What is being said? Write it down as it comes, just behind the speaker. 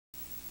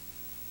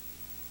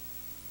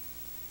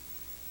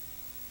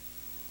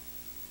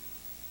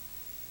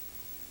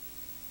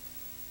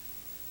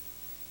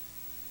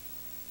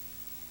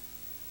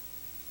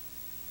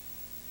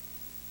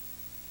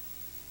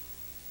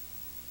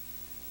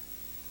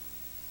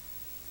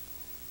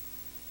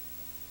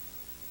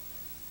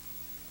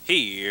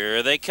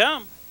Here they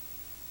come.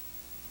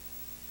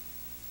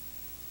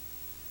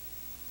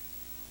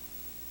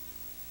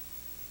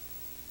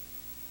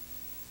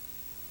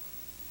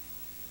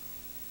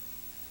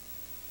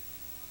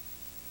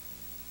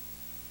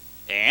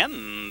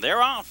 And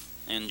they're off.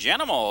 And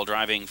JANIMAL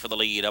driving for the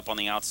lead up on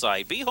the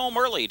outside. Be home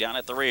early down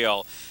at the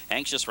rail.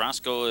 Anxious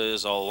Roscoe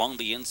is along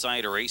the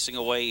inside, racing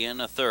away in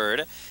a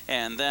third.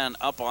 And then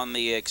up on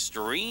the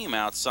extreme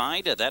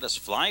outside, that is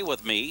Fly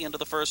With Me into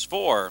the first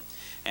four.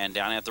 And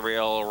down at the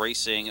rail,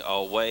 racing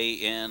away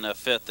in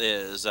fifth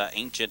is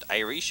Ancient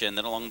Irish. And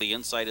then along the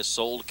inside is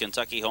Sold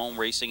Kentucky Home,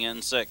 racing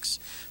in sixth.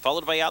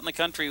 Followed by Out in the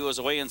Country, who is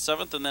away in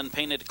seventh. And then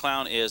Painted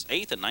Clown is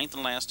eighth. And ninth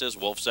and last is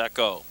Wolf's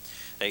Echo.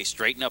 They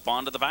straighten up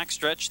onto the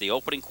backstretch. The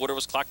opening quarter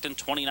was clocked in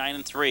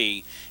 29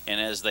 3.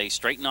 And as they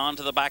straighten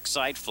onto the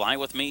backside, Fly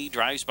With Me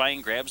drives by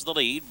and grabs the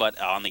lead. But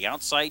on the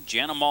outside,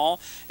 JANIMAL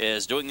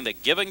is doing the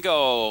give and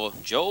go.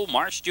 Joe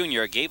Marsh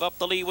Jr. gave up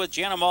the lead with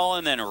JANIMAL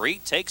and then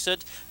retakes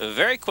it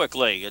very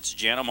quickly. It's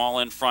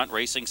JANIMAL in front.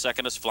 Racing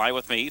second is Fly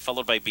With Me,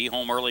 followed by Be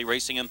Home Early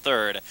racing in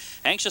third.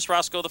 Anxious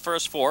Roscoe the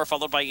first four,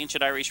 followed by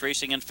Ancient Irish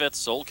racing in fifth.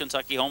 Sold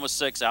Kentucky Home is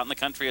sixth. Out in the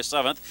Country is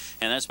seventh.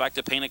 And then it's back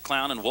to Painted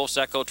Clown, and Wolf's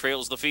Echo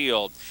trails the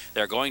field.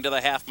 They're going to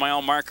the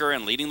half-mile marker,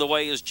 and leading the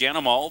way is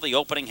JANIMAL. The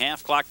opening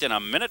half clocked in a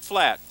minute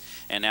flat.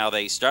 And now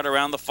they start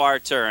around the far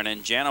turn,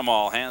 and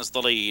JANIMAL has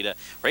the lead.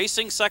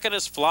 Racing second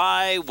is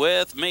Fly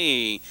With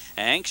Me.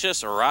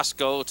 Anxious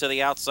Roscoe to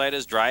the outside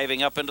is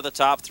driving up into the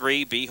top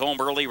three. Be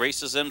Home Early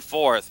races in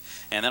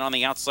fourth. And then on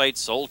the outside,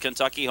 Sold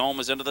Kentucky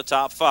Home is into the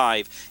top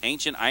five.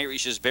 Ancient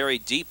Irish is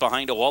buried deep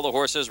behind a wall of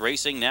horses,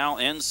 racing now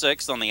in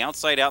sixth. On the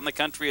outside, Out in the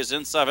Country is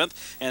in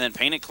seventh. And then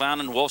Painted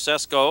Clown and Wolf's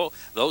Echo,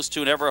 those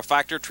two never a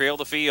factor, trail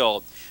the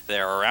field.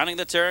 They're rounding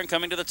the turn,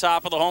 coming to the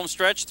top of the home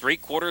stretch.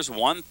 3/4,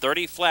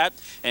 130 flat.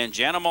 And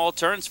JANIMAL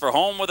turns for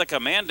home with a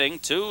commanding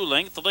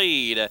 2-length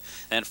lead.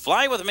 And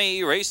Fly With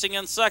Me racing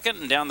in second,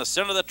 and down the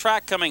center of the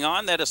track coming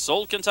on, that is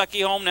Sold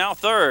Kentucky Home now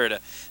third.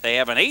 They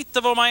have an eighth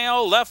of a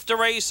mile left to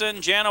race,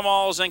 and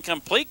JANIMAL's in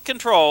complete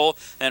control.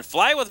 And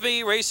Fly With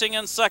Me racing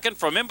in second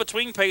from in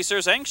between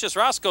pacers. Anxious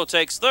Roscoe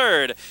takes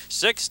third.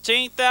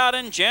 16th out,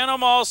 and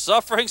JANIMAL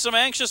suffering some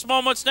anxious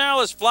moments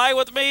now as Fly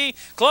With Me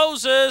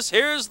closes.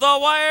 Here's the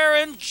wire,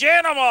 and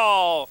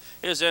JANIMAL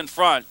is in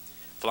front.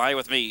 Fly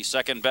With Me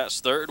second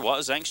best. Third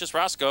was Anxious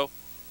Roscoe.